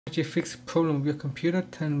Once you fix the problem with your computer,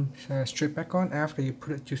 turn straight back on after you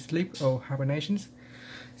put it to sleep or hibernations.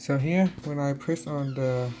 So here, when I press on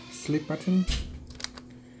the sleep button,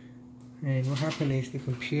 and what happens is the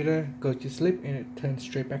computer goes to sleep and it turns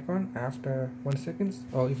straight back on after 1 second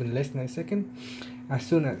or even less than a second. As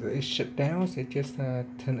soon as it shut down, it just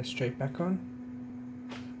turns it straight back on.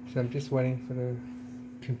 So I'm just waiting for the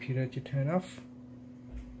computer to turn off.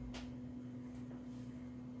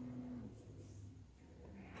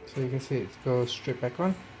 So you can see it goes straight back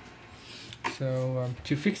on. So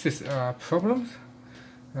to fix this problem,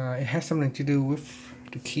 it has something to do with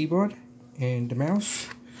the keyboard and the mouse.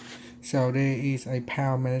 So there is a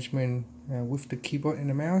power management with the keyboard and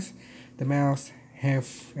the mouse. The mouse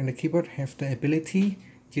and the keyboard have the ability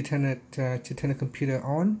to turn the computer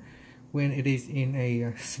on when it is in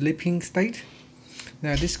a sleeping state.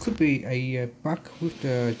 Now this could be a bug with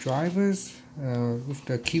the drivers, with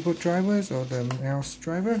the keyboard drivers or the mouse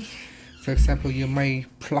driver. For example, you may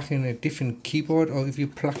plug in a different keyboard, or if you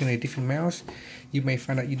plug in a different mouse, you may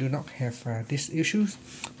find out you do not have these issues.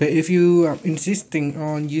 But if you are insisting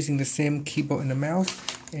on using the same keyboard and the mouse,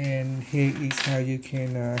 and here is how you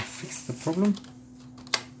can fix the problem.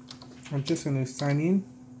 I'm just going to sign in.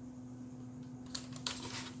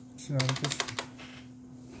 So I'm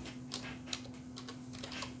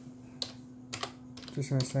just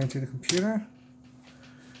going to sign to the computer.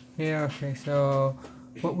 Yeah, okay, so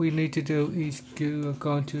what we need to do is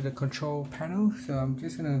go into the control panel. So I'm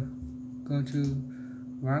just going to go to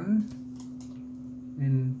run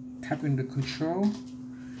and tap in the control.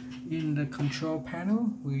 In the control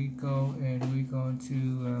panel, we go and we're going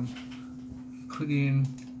to put in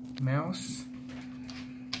mouse.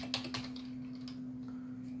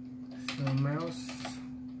 So mouse,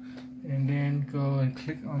 and then go and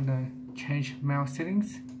click on the change mouse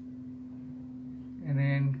settings, and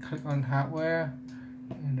then click on hardware,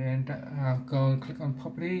 and then go and click on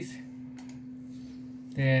properties,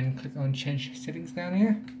 then click on change settings down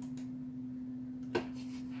here,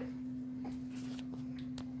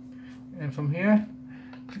 and from here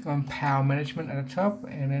click on power management at the top,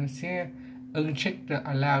 and then here uncheck the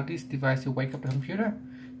allow this device to wake up the computer,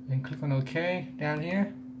 and click on OK down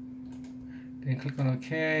here, then click on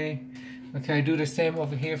OK. Okay, do the same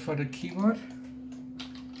over here for the keyboard.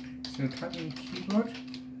 So type in keyboard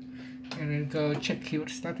and then go check keyboard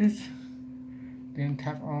status, then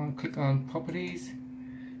click on properties,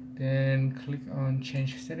 then click on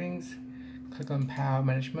change settings, click on power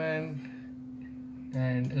management,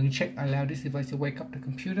 and uncheck allow this device to wake up the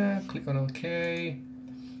computer, click on OK,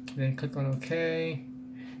 then click on OK,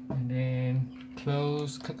 and then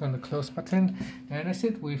close, click on the close button, and that's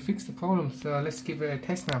it, we fixed the problem. So let's give it a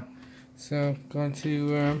test now. So I'm going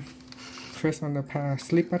to press on the power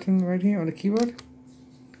sleep button right here on the keyboard.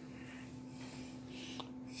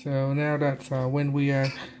 So now that when we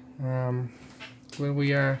are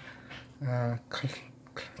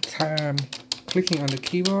clicking on the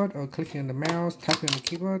keyboard or clicking on the mouse, tapping on the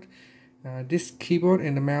keyboard, this keyboard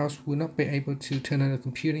and the mouse will not be able to turn on the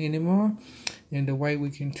computer anymore. And the way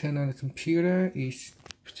we can turn on the computer is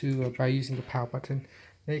by using the power button.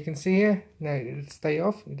 Now you can see here, now it stay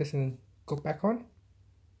off, it doesn't go back on.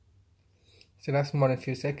 So that's more than a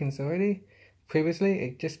few seconds already. Previously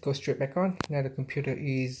it just goes straight back on. Now the computer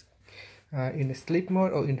is in the sleep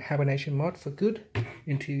mode or in hibernation mode for good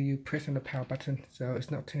until you press on the power button. So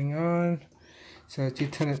it's not turning on. So to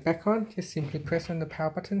turn it back on, just simply press on the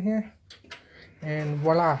power button here, and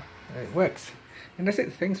voila, it works. And that's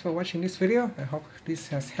it. Thanks for watching this video. I hope this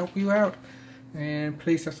has helped you out, and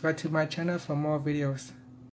please subscribe to my channel for more videos.